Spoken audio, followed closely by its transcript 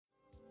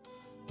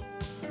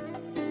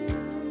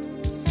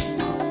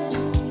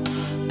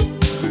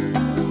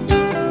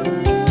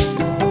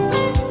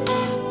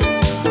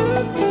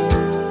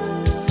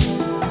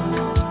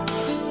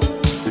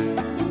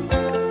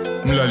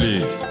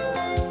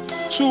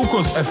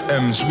Ukhosi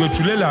FM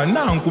sikwethulela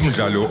nanku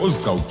umdlalo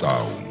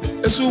ozicawucawu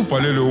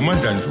esiubhalelwe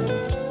uMandla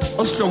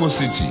Dlovu osihloko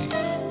sithi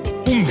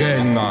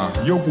Kungenxa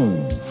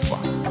Yokufa.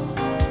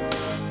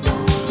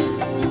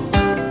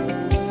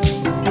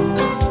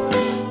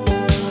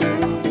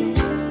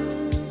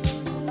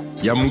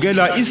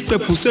 Yamukela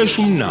isiqephu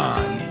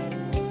seshumnani.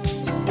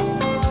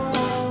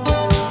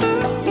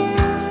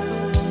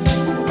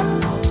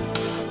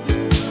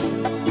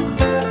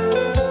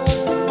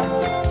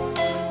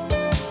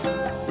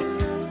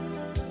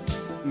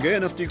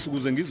 Ngena sticks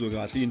ukuze ngizwe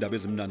kahle indaba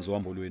ezimnandi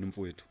zohambo lweni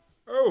mfowethu.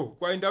 Oh,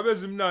 kwa indaba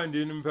ezimnandi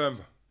yini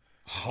mphemba?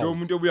 Lo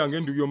muntu obuya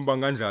ngenduku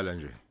yombanga ngandlala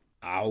nje.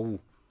 Hawu.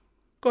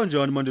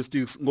 Kanjani manje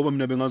sticks ngoba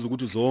mina bengazi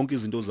ukuthi zonke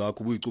izinto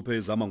zakho ubuyicuphe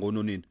ezama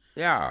ngononini.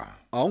 Yeah.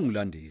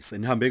 Awungilandise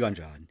nihambe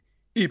kanjani?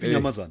 Iphi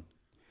inyamazana?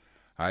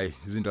 Hayi,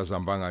 izinto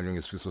azihambanga nje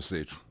ngesifiso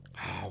sethu.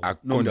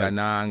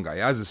 Akuqondananga,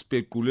 yazi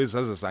sipequle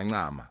ezaze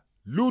sancama.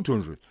 Lutho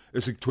nje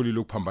esikutholile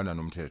ukuphambana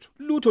nomthetho.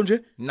 Lutho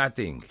nje?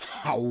 Nothing.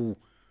 Hawu.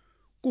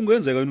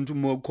 Kungenzeka ukuthi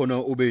uma kukhona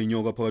obe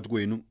inyoka phakathi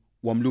kwenu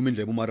wamluma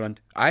indlebe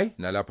uMaranda. Hayi,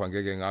 nalapha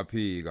ngeke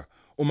ngaphika.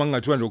 Uma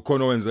ngingathiwa nje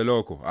ukukhona owenze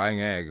lokho, hayi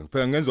ngeke.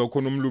 Phela ngenza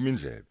ukhona umluma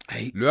indlebe.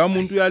 Lo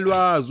muntu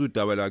uyalwazi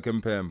udaba lakhe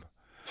emphemba.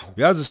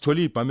 Uyazi sithola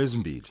izibhamu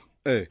ezimbili.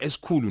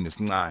 Esikhulu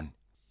nesincane.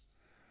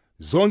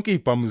 Zonke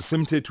izibhamu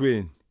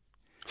zisemthethweni.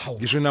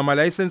 Ngisho nama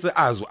license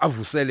azo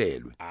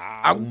avuselelwe.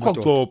 Akukho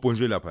gcopho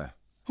nje lapha.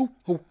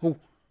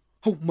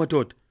 Hawu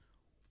madoda.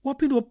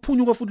 Waphinde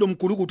waphunyuka futhi lo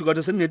mgulu ukuthi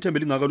kade seningethembe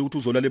lingaka ukuthi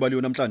uzolala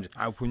ebaliyo namhlanje.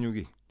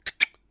 Awuphunyuki.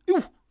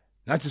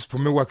 Nathi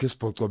siphume kwakhe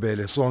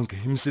sibhocobele sonke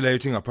imsila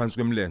yethu ingaphansi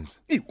kwemlenze.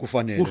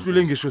 Kufanele.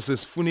 Uhlule ngisho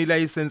sesifuna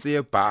ilicense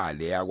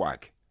yebhale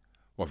yakwakhe.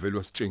 Wavela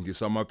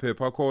wasitshengisa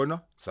amaphepha khona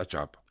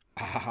sajapha.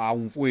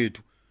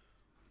 Mfowethu.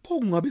 Pho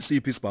kungabe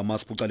siphi isibhamu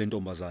asiphuca le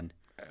ntombazane?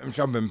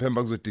 Mhlambe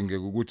mphemba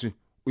kuzodingeka ukuthi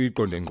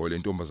uyiqonde ngqo le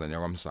ntombazane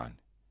yakwaMsana.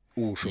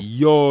 Usho.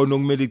 Iyona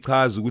okumele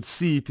ichaze ukuthi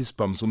siphi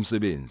isibhamu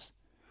somsebenzi.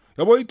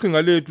 Yabo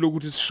iqhinga lethu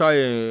lokuthi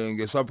sishaye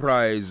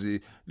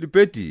ngesurprise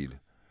libhedile.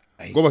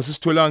 Ngoba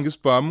sisitholanga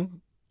isibhamu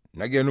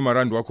nakuyena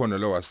uMaranda wakhona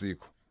lo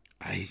wasikho.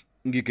 Hayi,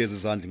 ngigeza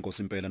izandla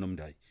inkosi impela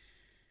nomndayi.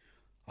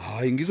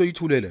 Hayi,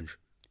 ngizoyithulela nje.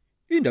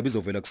 Indaba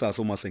izovela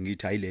kusasa uma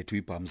sengithi ayilethe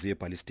ibhamu ziye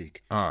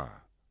ballistic.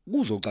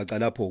 Kuzocaca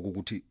lapho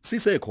ukuthi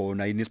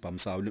sisekhona yini isibhamu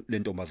sawo le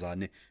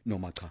ntombazane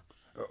noma cha.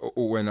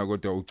 Wena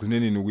kodwa ugcine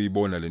nini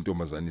ukuyibona le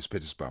ntombazane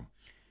isiphethe isibhamu?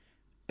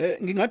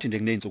 Ngingathi nje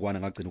kuneyintsukwana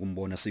ngagcina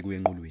ukumbona sikuye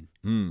enqulwini.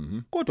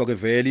 Kodwa ke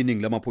vele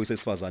iningi lamaphoyisa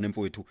esifazane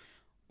emfowethu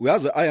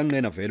uyazi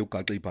ayanqena vele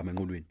ukugaxa ibhamu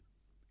enqulwini.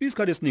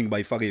 Isikhathi esiningi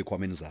bayifaka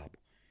ezikhwameni zabo.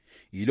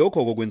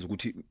 Yilokho okwenza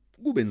ukuthi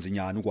kube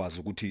nzinyana ukwazi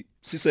ukuthi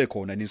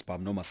sisekhona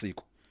nisibhamu noma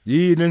sikho.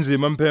 Yini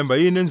enzima mphemba,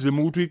 yini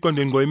enzima ukuthi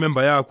uyiqonde ngqo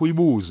imember yakho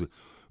uyibuze.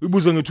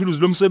 Uyibuze ngethuluzi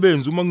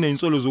lomsebenzi uma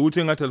kunezinsolo zokuthi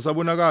engathi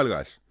alisabonakala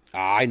kahle.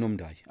 Hayi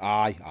nomndayi,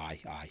 hayi.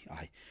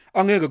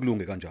 Angeke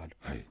kulunge kanjalo.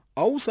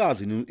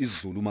 Awusazi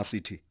isiZulu uma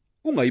sithi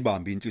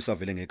ungayibambi into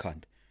isavele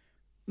ngekhanda.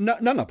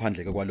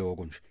 Nangaphandle ke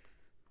kwaloko nje.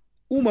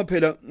 Uma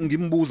phela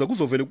ngimbuza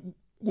kuzovela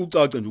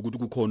kucace nje ukuthi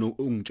kukhona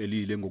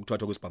ongitshelile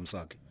ngokuthathwa kwesibhamu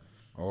sakhe.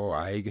 Oh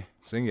hayi ke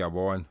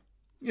sengiyabona.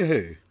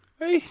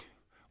 Hey,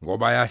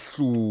 ngoba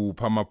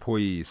yahlupha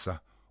amaphoyisa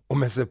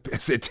uma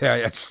sethe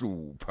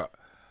ayahlupha.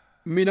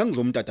 Mina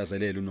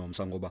ngizomtatazelela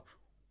uNomsa ngoba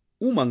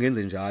uma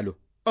ngenze njalo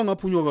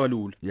angaphunyuka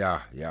kalula.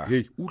 Yeah.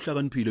 Hey,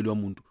 uhlakaniphile lo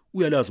muntu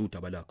uyalazi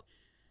udaba lakho.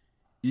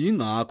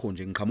 Ingakho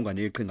nje ngiqhamuka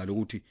neqhinga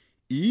lokuthi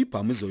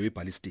ibhamu izoyo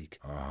ballistic.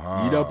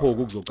 Yilapho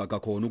kuzocaca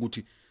khona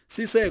ukuthi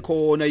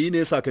sisekhona yini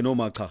esakhe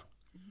noma cha.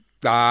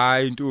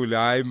 Hayi intuli,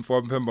 hayi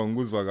mfomphemba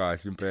ngikuzwa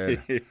kahle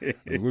impela.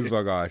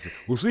 Ngikuzwa kahle.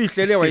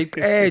 Usuyihlele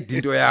wayiqeda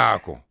into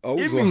yakho.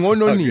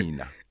 Imingono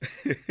nina.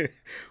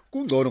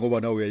 Kungcono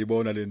ngoba nawe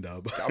uyayibona le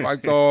ndaba.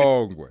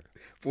 Abacongwe.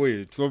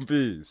 Mfowethu,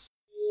 sompisi.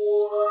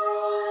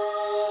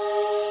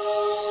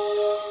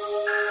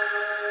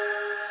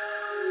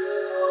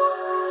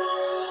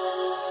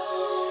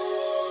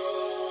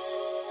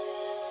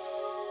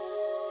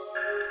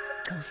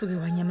 Usuke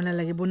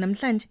wanyamalala ke bona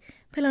namhlanje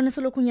phela wena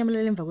selokhu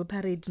unyamalala emva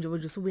kweparade njengoba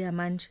nje usubuya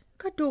manje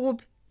kade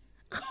ukuphi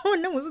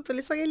nangusithola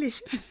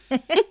isokelisha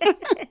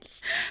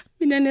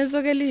mina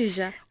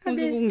nesokelisha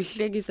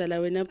uzokungihlekisa la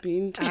wena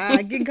Binti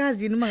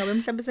ngingazi yini uma ngabe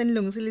mhlawumbe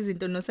senilungisile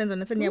izinto nosenzo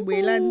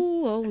naseniyabuyelana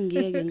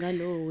ngiyeke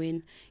ngalo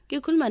wena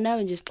ngikhuluma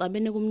nawe nje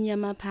sixabene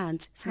kumnyama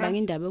phansi sibanga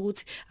indaba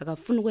ukuthi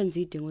akafuni ukwenza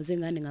idingo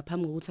zengane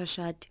ngaphambi kokuthi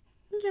ashade.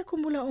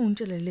 Ngiyakhumbula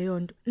ungitshela leyo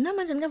nto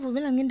namanje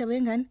ngiyavumela ngendaba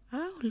yengane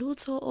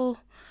lutho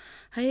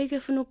Hayeke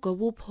funa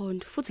ukugoba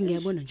uphondo futhi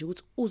ngiyabona nje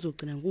ukuthi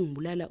uzogcina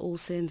ngungibulala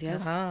owusenze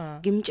yazi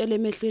ngimtshele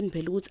emehlweni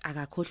phela ukuthi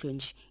akakhohlwe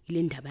nje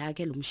ile ndaba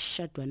yakhe lo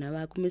mshadwana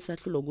wakho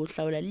mesahlulo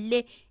kohlawula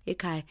le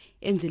ekhaya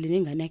enzele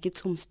nengane yakhe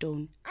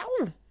Tombstone.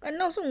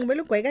 Kana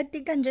usungibela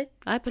ugwayikati kanje?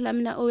 Hayi phela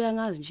mina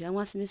uyangazi nje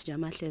angwasini nje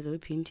amahleze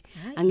wephindi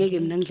angeke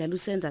mina ngidlala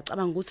usenza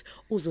acabanga ukuthi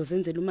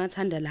uzozenzela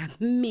umathanda la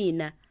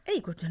mina.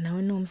 Kodwa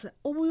nawe Nomsa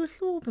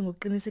ubuyohluphe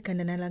ngokuqinisa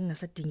ikhanda nala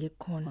kungasadinge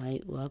kukhona.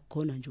 Hayi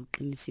wakhona nje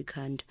uqinisa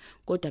ikhanda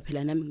kodwa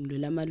phela nami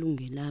ngilwela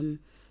amalungelo ami.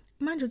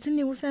 Manje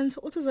uthini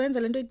usenzo uthi uzoyenza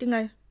lento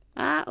oyidingayo?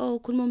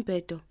 Ukhuluma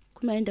umbhedo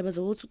ukhuluma indaba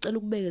zokuthi ucela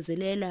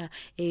ukubekezelela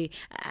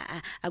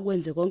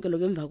akwenze konke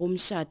lokho emva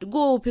komshado.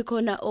 Kuphi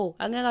khona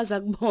angeke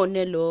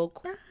azakubone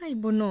lokho. Hayi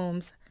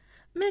bonomsa.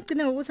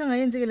 Megcina ngokuthi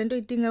angayenzike lento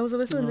oyidinga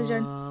uzobe senze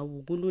njani?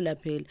 Ukulula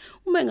phela.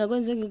 Uma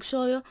engakwenze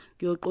ngikushoyo,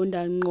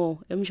 ngiyoqonda ngqo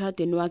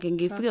emshadweni wakhe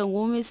ngifike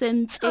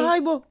ngumisensi.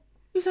 Hayibo,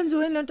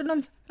 isenziweni lento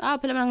nomsa.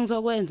 Phela mina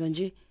ngizokwenza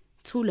nje.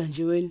 Thula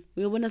nje wena.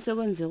 Uyabona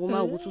sekwenzeka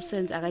uma ukuthi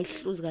usenze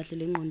akayihluzi kahle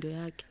lengqondo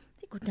yakhe.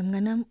 Kodwa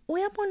mnganami,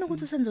 uyabona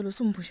ukuthi usenzo lo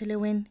sumphushele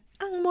wena.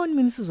 Angiboni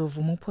mina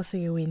sizovuma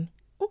ukuphoseke wena.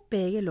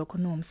 Ubheke lokho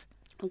nomsa.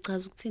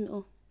 Uchaza ukuthini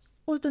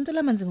Uzidonsela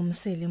amanzi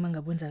ngomsele uma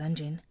ngabwenza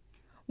kanjena.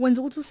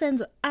 Wenza ukuthi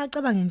usenzo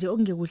acabange nje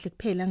okungekuhle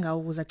kuphela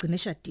ngawo ukuze agcine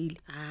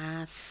eshadile.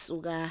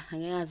 Suka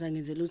angeke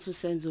ngenzela ukuthi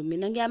usenzo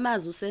mina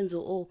ngiyamazi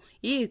usenzo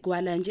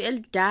igwala nje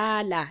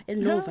elidala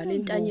elinova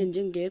lentanye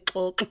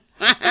njengexoxo.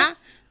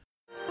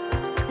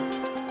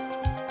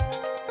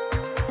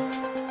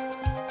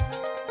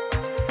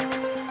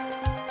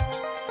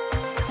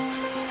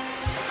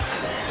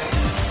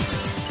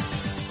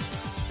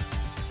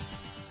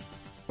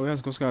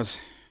 Uyazi nkosikazi,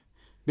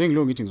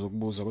 bengiloko ngithi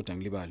ngizokubuza kodwa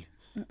ngilibale.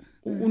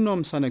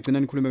 Unomsana agcina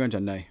nikhulume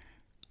kanjani naye?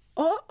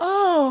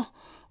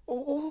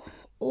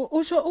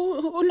 Usho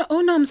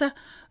unomsa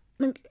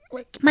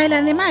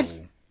mayelana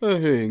nemali?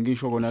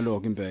 Ngisho kona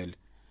lokho impela.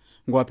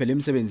 Ngwaphela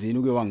emsebenzini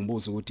uke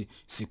wangibuza ukuthi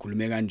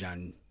sikhulume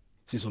kanjani,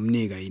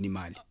 sizomnika yini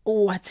imali.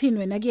 Wathini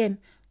wena kuyena?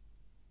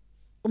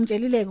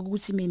 Umtshelileke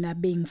ukuthi mina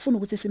bengifuna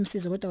ukuthi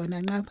simsize kodwa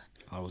wena nqaba.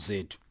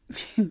 Awuzethu.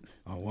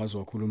 Awazi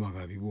wakhuluma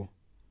kabi bo.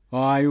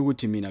 Hayi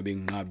ukuthi mina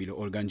benginqabile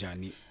or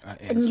kanjani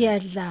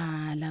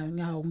ngiyadlala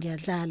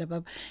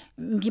baba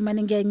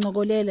ngimane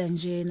ngiyancokolela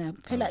njena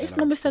phela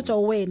isinqumo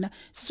sithathwa wena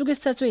sisuke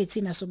sithathwe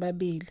yithina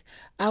sobabili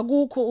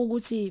akukho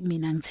ukuthi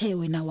mina ngithe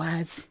wena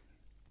wathi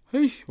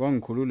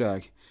wangikhulula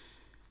ke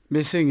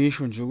bese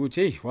ngisho nje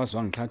ukuthi wazi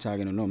wangixhatha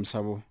ke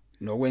nonomsabo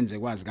nokwenze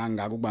kwazi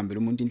kangaka ukubambela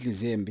umuntu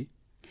inhliziyo embi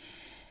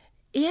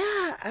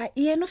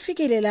yena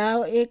ufikele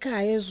la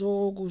ekhaya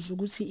ezokuza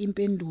ukuthi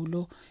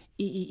impendulo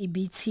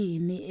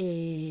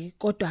ibithini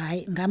kodwa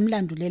hayi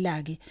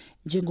ngamlandulela ke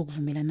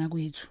njengokuvumelana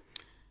kwethu.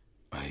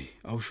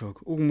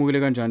 Awushoko ukumukele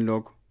kanjani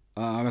lokho?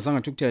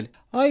 Akazange thukuthele.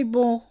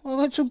 Hayibo,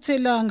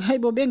 akathukuthelanga.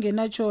 Hayibo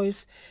bengena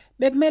choice.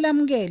 Bekumele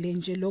amukele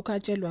nje lokho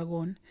atshelwa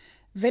kona.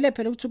 Vele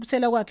phela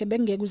ukuthukuthela kwakhe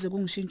bengeke kuze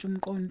kungishintshe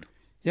umqondo.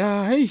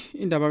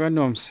 Indaba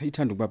kaNomsa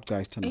ithanda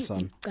ukubabucayi sithanda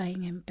sami. Icayi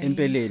ngempela.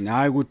 Empeleni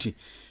hayi ukuthi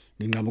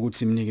nginqaba ukuthi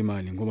simnike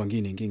imali ngoba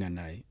nginenkinga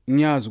naye.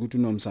 Ngiyazi ukuthi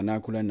uNomsa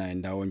nakhula naye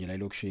ndawo nje la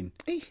elokushini.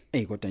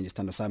 Kodwa nje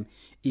sithando sami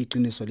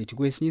iqiniso lithi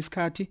kwesinye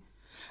isikhathi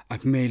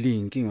akumele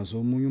inkinga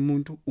zomunye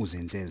umuntu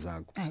uzenze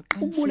zakho.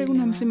 Ubuleke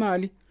uNomsa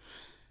imali.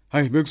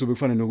 Hayi bekuzobe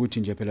kufana nokuthi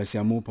nje phela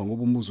siyamupha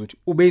ngoba umuzi uthi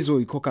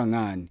ubeyizoyikhokha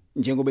ngani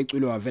njengoba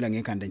ecwile wavela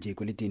ngekhanda nje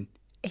ikweletini.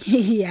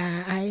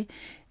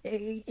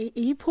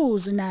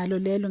 Iphuzu nalo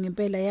lelo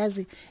ngempela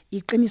yazi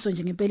iqiniso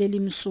nje ngempela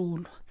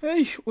elimsulwa.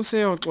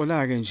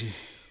 Useyoxola ke nje.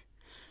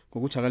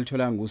 Ngokuthi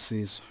akalitholanga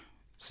usizo.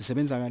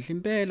 Sisebenza kahle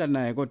impela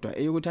naye kodwa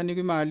eyokuthi anike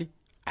imali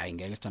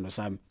ngeke sithando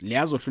sami.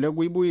 Liyazohluleka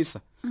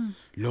ukuyibuyisa.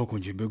 Lokho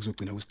nje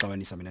bekuzogcina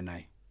kusixabanisa mina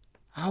naye.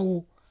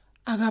 Hawu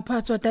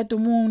akaphathwa tata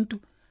umuntu.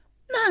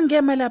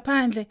 Nangema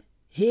laphandle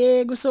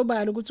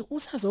kusobala ukuthi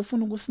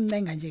usazofuna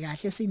ukusincenga nje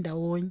kahle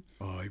sindawonye.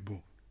 Hayibo.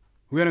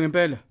 Uyena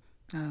ngempela?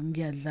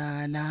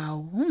 Ngiyadlala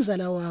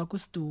umzala wakho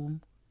Sidumo.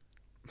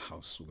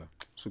 Hawusuka.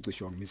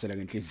 Usucishe wangimisela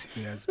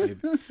ngenhliziyo yazi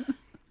baby.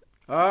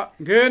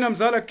 Ngena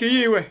mzala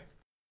giyiwe.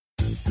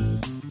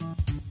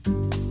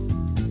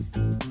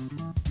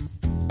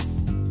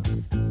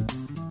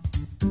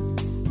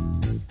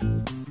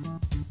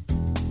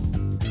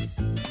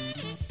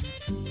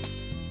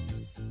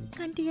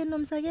 Kanti ke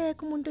nomsa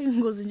akekho umuntu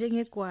oyingozi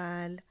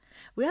njengegwala.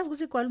 Uyazi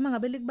ukuthi igwala uma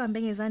ngabe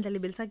likubambe ngezandla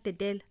libe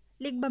lisakudedela,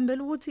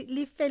 likubambela ukuthi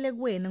lifele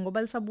kuwena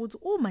ngoba lisabuthi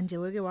uma nje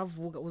weke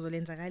wavuka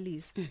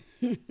uzolenzakalisa.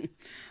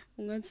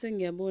 Ungathi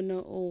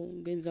sengiyabona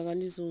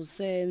ngenzakalisa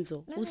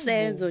usenzo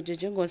nje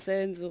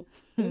njengosenzo.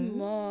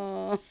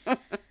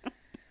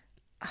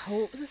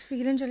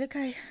 Sesifikile nje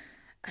ekhaya.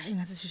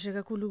 Ngathi sisheshe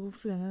kakhulu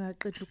ukufika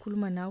ngangaqedla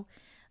ukukhuluma nawe.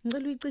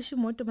 Ngicela uyicishe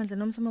imoto bandla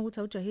nomsa ukuthi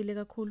awujahile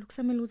kakhulu.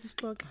 Kusamele ukuthi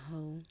sixoxe.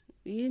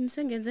 Yini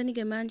sengenzeni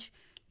ke manje?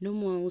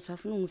 Noma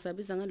usafuna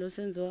ungisabiza ngalo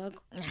senzo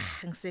wakho?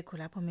 Ngisekho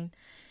lapho mina.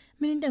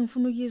 Mina into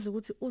engifuna ukuyiza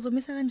ukuthi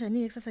uzomisa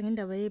kanjani kusasa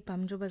ngendaba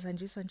yebhamu njoba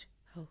zanjiswa nje.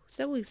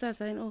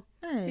 Sekuyikusasa yini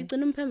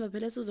Igcina umphemba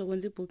phela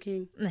uzokwenza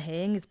ibooking.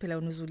 Ngithi phela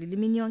unuzulile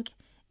imini yonke.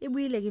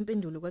 Ibuyile ke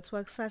impendulo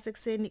kwathiwa kusasa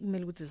ekseni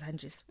kumele ukuthi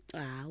zihanjiswe.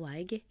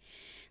 Hayi ke.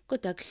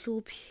 Kodwa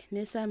kuhluphi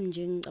nesami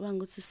nje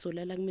ngicabanga ukuthi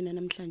sisolala kumina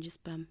namhlanje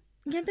isibhamu.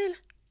 Ngempela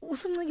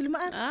usumncengile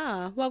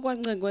uma-R?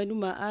 Wakwancenga wena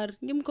uma-R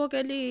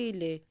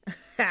ngimkhokhelile.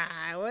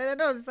 Wena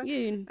nomsa.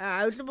 Yini?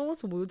 Uhlobo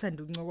ukuthi ubuye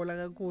uthanda ukuncokola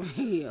kakhulu.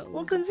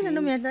 Uqinisile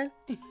noma uyadlala?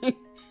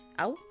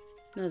 Awu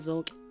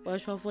nazo-ke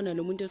washo wafona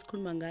lo muntu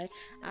esikhuluma ngaye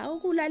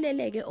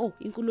awukulaleleke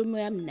inkulumo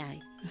yami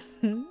naye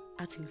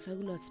athi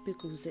ngifake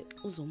uloudspeaker ukuze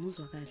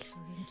uzomuzwa kahle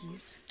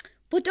ngizwe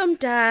Bhuti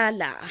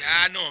omdala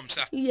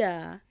Nomsa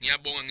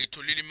ngiyabonga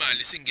ngitholile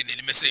imali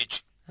singenele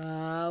imessage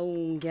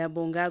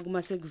ngiyabonga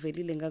kuma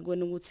sekuvelile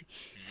ngakubona ukuthi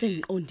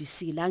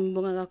sengiqondisile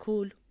angibonga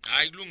kakhulu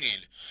Hayi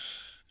kulungile.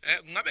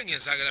 Ngabe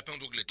ngiyenzake lapha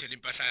ngizokulethela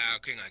impahla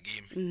yakho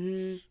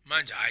engakimi.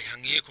 Manje hayi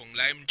angikho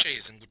ngila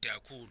emtshezi ngikude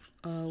kakhulu.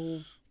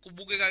 Awu.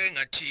 Kubukeka ke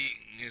ngathi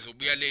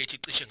ngizobuya late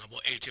icishe ngabo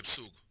 8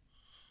 ebusuku.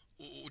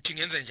 Uthi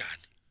ngenze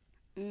njani?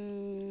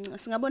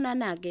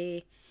 Singabonana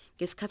ke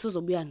ngesikhathi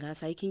uzobuya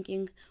ngaso ayikho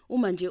inkinga.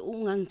 Uma nje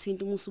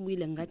ungangithinta uma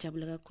usubuyile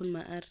ngajabula kakhulu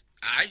ma-ari.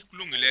 Hayi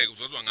kulungileke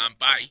uzozwa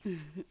ngampayi.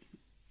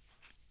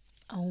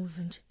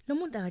 Awuze nje. Lo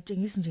muntu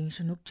akatshengisi nje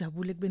ngisho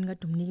nokujabula ekubeni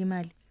kade umnika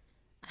imali.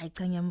 Hayi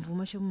cha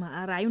ngiyamvuma shema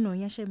hayi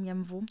unonyashe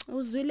ngiyamvuma.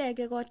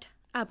 Uzwileke kodwa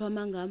apha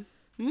mangami.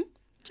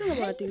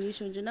 Njengoba kade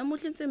ngisho nje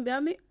namuhla insimbi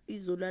yami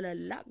izolala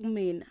la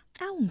kumina.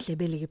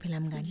 Awungidlebeleke phela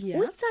mngani.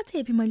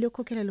 Uyithathe phi imali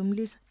yokukhokhela lo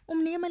mlisa?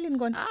 Umnike emalini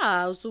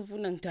kona?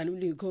 Usufuna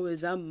ngidalula ikhowe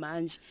zami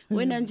manje.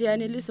 Wena nje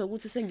yaneliswa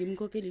ukuthi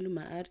sengimkhokhelile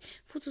uMaari.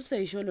 Futhi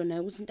useyisholo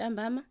naye ukuthi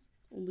intambama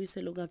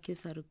ubuyiselo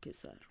kaKesaro.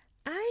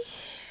 Ay,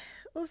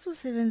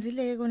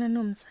 ususebenzile kona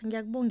Nomsa.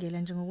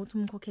 Ngiyakubongela nje ngokuthi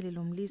umkhokhele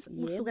lo mlisa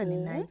uhlukane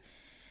naye.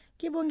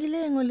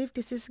 Ngibongile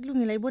ngolift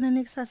sisikulungela ibona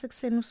nekusasa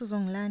ekseni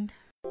usuzongilanda.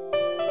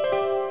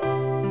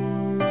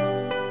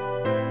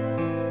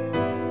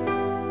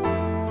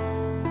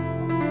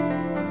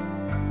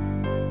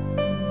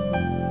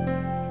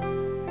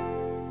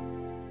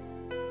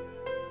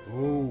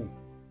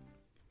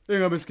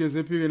 Engabe sigeze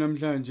ephike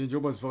namhlanje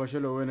njengoba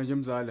sivakashela wena nje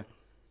mzala.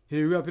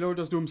 Hey uyaphila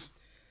kodwa Stumsi?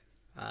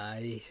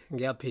 Hayi,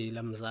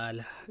 ngiyaphila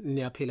mzala.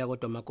 Niyaphila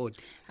kodwa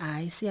makoti?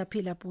 Hayi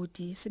siyaphila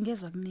bhuti,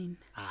 singezwe kunini.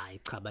 Hayi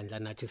cha bandla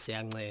nathi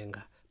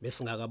siyancenga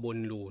bese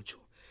ngakaboni lutho.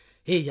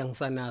 Hey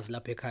angisanazi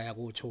lapha ekhaya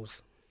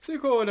kuThusi.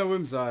 Sikhona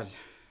wemzala.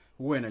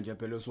 Wena nje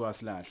phela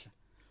usiwasilahla.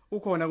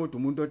 Ukhona kodwa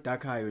umuntu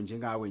odakhayo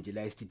njengawe nje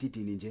la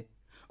esititidini nje.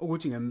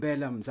 Ukuthi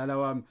ngempela mzala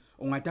wami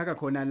ungadaka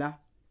khona la.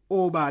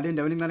 Oba le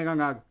ndaweni incane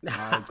kangaka.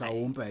 Hayi cha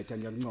umpetha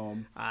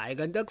ngiyakuncoma. Hayi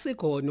kanti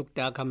akusikhona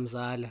ukudaka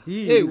mzala.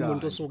 Hey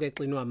umuntu osuke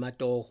exinwa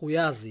amatoho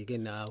uyazi ke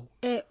nawe.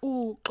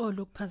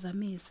 Uxolo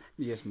ukuphazamisa.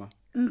 Yes ma.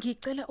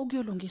 Ngicela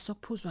ukuyolungisa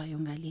okuphuzwayo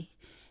ngale.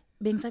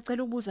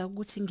 Bengisacela ukubuza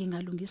ukuthi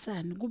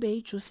ngingalungisani kube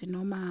ijuice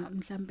noma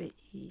mhlambe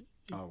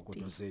Awu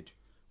kodwa zethu.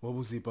 Ngoba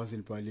uzipha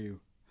silibhaliwe.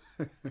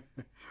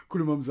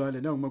 Khuluma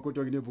mzala nangu makoti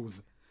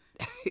wakinebuza.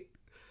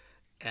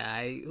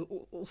 Hayi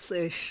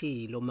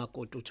useshilo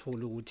makoti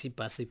uthula ukuthi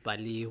ibhasi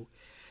ibhaliwe.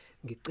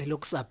 Ngicela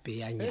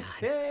ukusabheya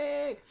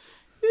nyana.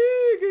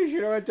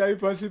 Ngisho wathi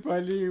ibhasi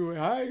ibhaliwe.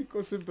 Hayi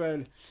Nkosi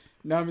impela.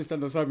 Nami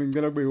sithando sami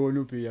ngicela kube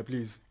yona ubhiya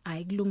please.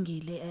 Hayi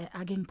kulungile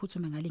ake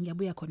ngiphuthume ngale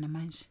ngiyabuya khona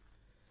manje.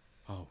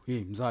 Hawu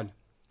hey mzala.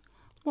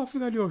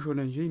 Wafika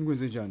liyoshona nje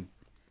inikwenze njani?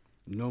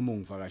 Noma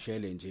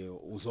ungivakashele nje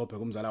uzobheka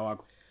umzala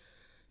wakho.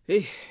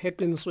 Hey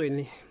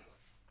eqinisweni.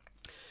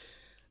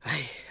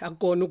 Hayi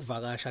akukona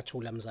ukuvakasha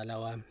thula mzala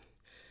wami.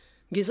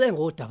 Ngize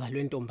ngodaba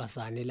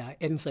lwentombazane la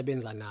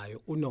enisebenza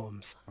nayo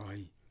uNomsa.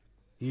 Hayi.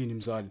 Yini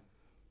mzala?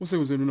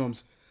 Usenguzeni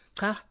uNomsa?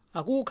 Cha,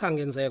 akukho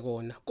ngenze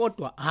kona,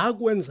 kodwa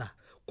akwenza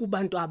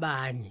kubantu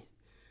abanye.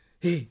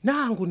 Hey,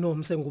 nangu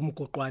Nomsa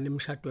ngumgoqwane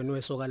emshadweni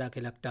wesoka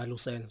lakhe lakudala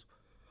usenzo.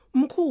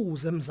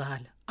 Mkhuze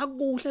mzala,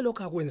 akukuhle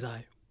lokho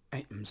akwenzayo.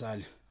 Ay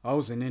mzala,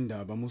 awuze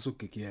nendaba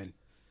musugigiyela.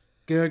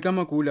 Ngeke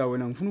amagula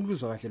wena ngifuna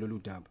ukuluzwa kahle lolu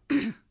daba.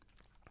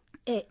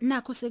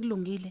 Nakho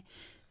sekulungile.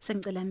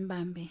 Sengicela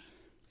nibambe.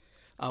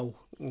 Awu,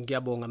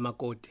 ngiyabonga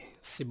makoti,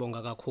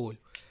 sibonga kakhulu.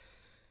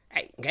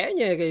 Ay,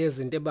 ngenye ke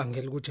yezinto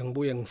ebangela ukuthi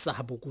ngibuye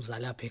ngisaba ukuza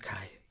lapha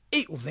ekhaya.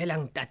 Uvela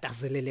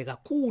ngitatazelele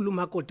kakhulu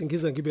makoti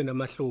ngize ngibe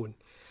namahloni.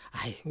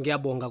 Hayi,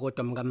 ngiyabonga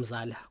kodwa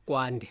mkamzala,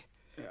 kwande.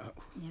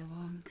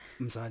 Ngiyabonga.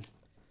 Mzala,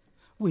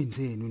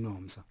 wenzeni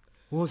uNomsa?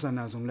 Woza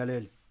nazo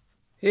ngilalela.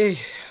 Hey,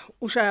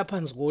 ushaya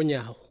phansi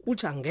konyawo.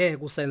 Uthi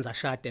angeke usenza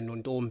shade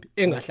nontombi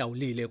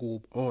engahlawulile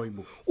kubo.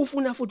 Hoyibo.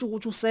 Ufuna futhi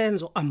ukuthi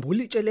usenzo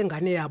ambulitshele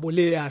engane yabo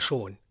le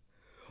yashona.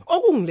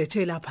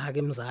 Okungilethe lapha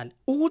ke mzala,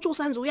 ukuthi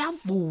usenzo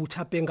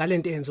uyavutha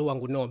bengalento eyenziwa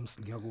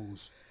nguNomsa.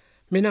 Ngiyakuzwa.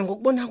 Mina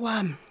ngokubona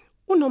kwami,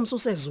 uNomsa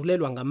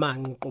usezulelwa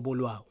ngamanqi uqobo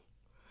lwawo.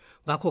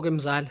 Ngakho ke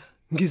mzala,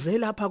 ngize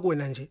lapha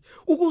kuwena nje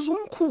ukuze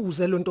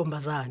umkhuze lo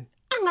ntombazane.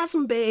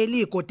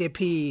 Angasimbeli igode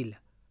ephila.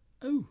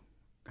 Awu,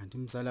 kanti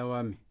mzala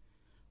wami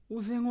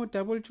uze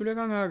ngodaba olujule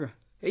kangaka.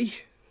 Hey,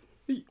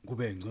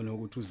 kube ngcono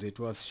ukuthi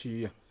uzethu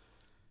wasishiya.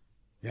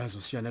 Yazi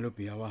ushiya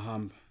nalobhiya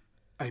wahamba.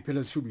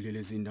 Ayiphela sishubile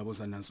lezi indaba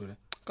zanazo la.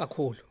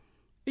 Kakhulu.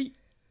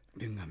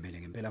 Bengamele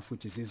ngempela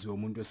futhi sizwe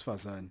umuntu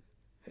wesifazane.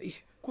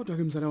 Kodwa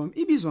ke mzala wami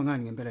ibizwa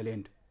ngani ngempela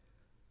lento?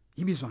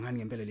 Ibizwa ngani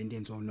ngempela lento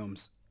yenziwa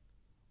uNomsa?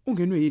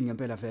 Ungenwe yini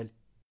ngempela vele?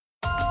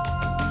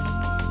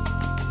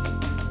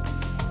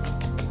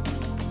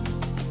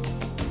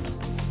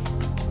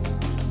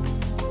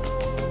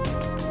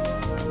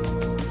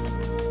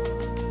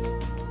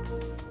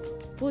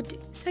 But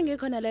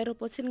sengikhona la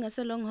airportini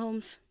ngase Long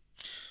Homes.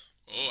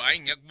 Hayi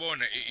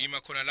ngiyakubona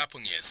ima khona lapho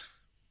ngiyeza.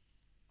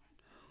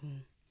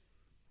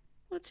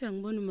 Wathi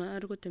angibona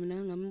uMaari kodwa mina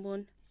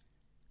ngingambona.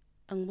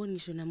 Angiboni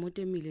ngisho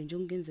namoto emile nje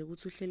ongenzeka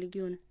ukuthi uhlele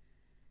kuyona.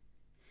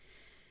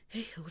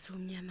 Hey, ukuthi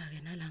umnyama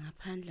ke nala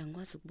ngaphandle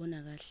ngikwazi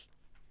ukubona kahle.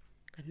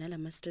 Kanti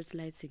nalama street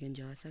lights ke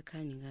nje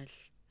wasakhanyi kahle.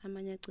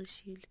 Amanye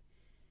acishile.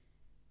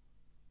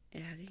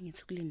 Yake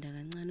ngithi kulinda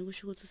kancane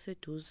kusho ukuthi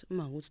useduze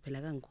uma ukuthi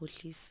phela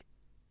kangikhohlisi.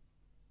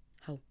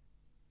 Hawu.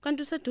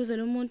 Kanti useduze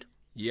lo muntu?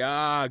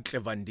 Ya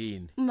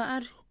Clevandini.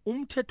 Ari.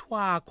 Umthetho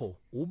wakho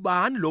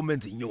ubani lo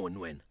menza inyoni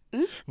wena?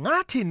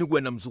 Ngathini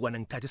kuwena mzukwana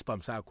ngithatha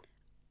isibhamu sakho?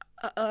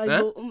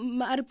 Ayo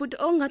Ari but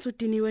ongathi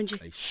udiniwe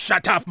nje.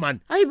 Shut up man.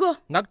 Hayibo.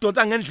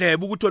 Ngakudonsa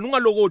ngendlebe ukuthi wena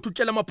ungalokothi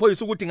utshela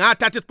amaphoyisa ukuthi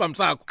ngathatha isibhamu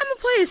sakho.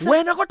 Amaphoyisa?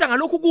 Wena kodwa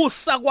ngalokho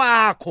kusa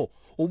kwakho.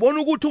 Ubona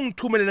ukuthi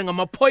ungithumelele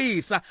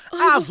ngamaphoyisa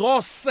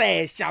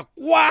azosesha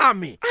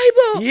kwami.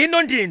 Hayibo.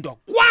 Yino ndindo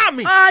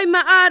kwami. Hayi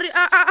Ari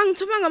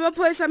angithuma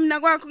ngamaphoyisa mina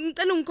kwakho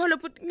ngicela ungikhole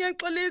futhi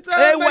ngiyaxolisa.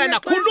 Hey wena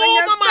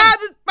khuluma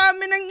man.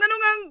 Mina ngicela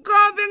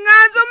ungangikhophi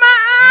ngazo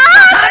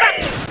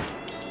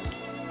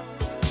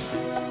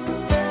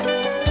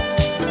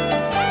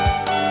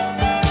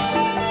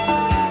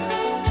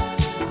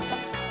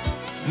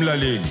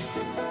Mlaleli,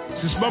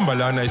 sisibamba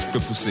lana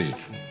isiqephu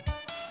sethu.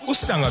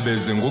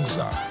 Usihlangabeze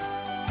ngokuzayo.